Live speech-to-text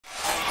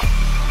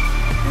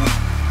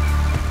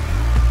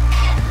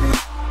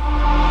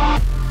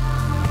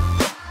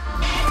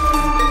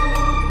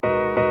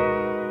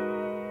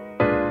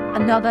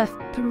Another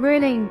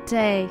thrilling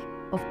day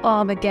of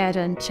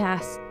Armageddon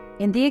chess.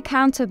 In the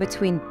encounter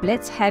between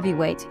Blitz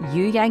heavyweight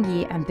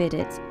Yangyi and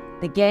Vidit,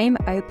 the game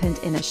opened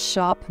in a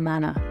sharp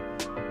manner.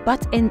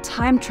 But in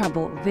time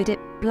trouble, Vidit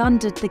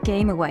blundered the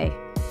game away.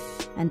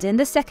 And in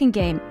the second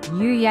game,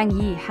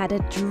 Yangyi had a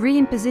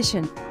dream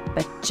position,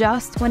 but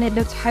just when it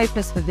looked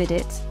hopeless for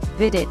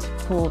Vidit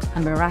pulled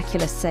a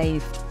miraculous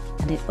save.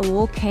 And it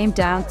all came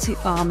down to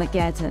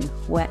Armageddon,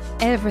 where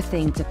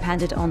everything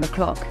depended on the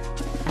clock.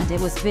 And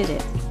it was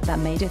Vidit that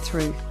made it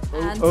through.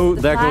 Oh,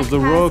 there goes the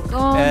rook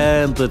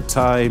and the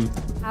time.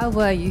 How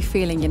were you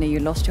feeling? You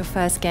lost your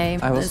first game.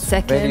 I was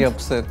very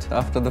upset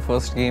after the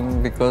first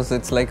game because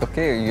it's like,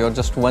 okay, you're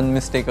just one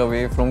mistake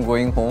away from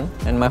going home.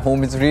 And my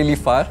home is really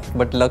far,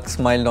 but luck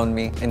smiled on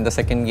me in the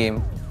second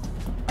game.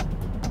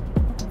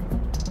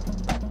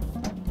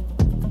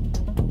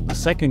 The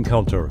second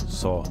counter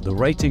saw the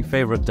rating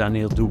favorite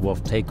Daniil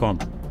Dubov take on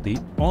the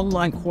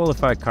online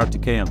qualified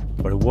Kartikeyan,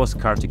 but it was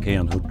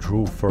Kartikeyan who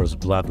drew first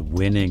blood,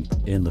 winning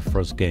in the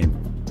first game.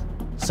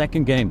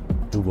 Second game,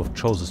 Dubov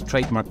chose his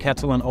trademark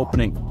Catalan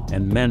opening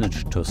and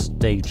managed to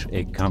stage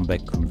a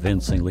comeback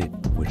convincingly,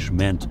 which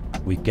meant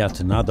we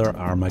got another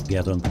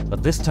Armageddon.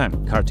 But this time,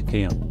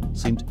 Kartikeyan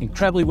seemed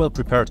incredibly well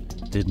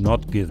prepared, did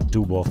not give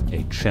Dubov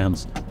a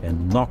chance,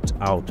 and knocked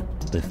out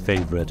the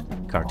favorite.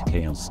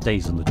 Kartikeyan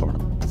stays in the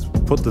tournament.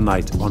 Put the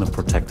knight on a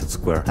protected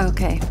square.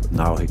 Okay.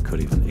 Now he could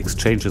even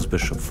exchange his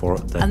bishop for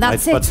that and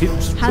that's knight. It.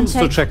 But he proves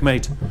to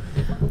checkmate.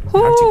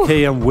 Woo.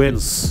 Kartikeyan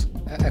wins.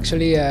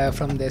 Actually,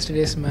 from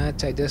yesterday's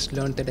match, I just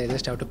learned that I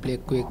just have to play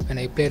quick. When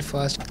I played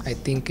fast, I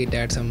think it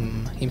had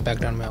some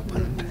impact on my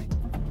opponent.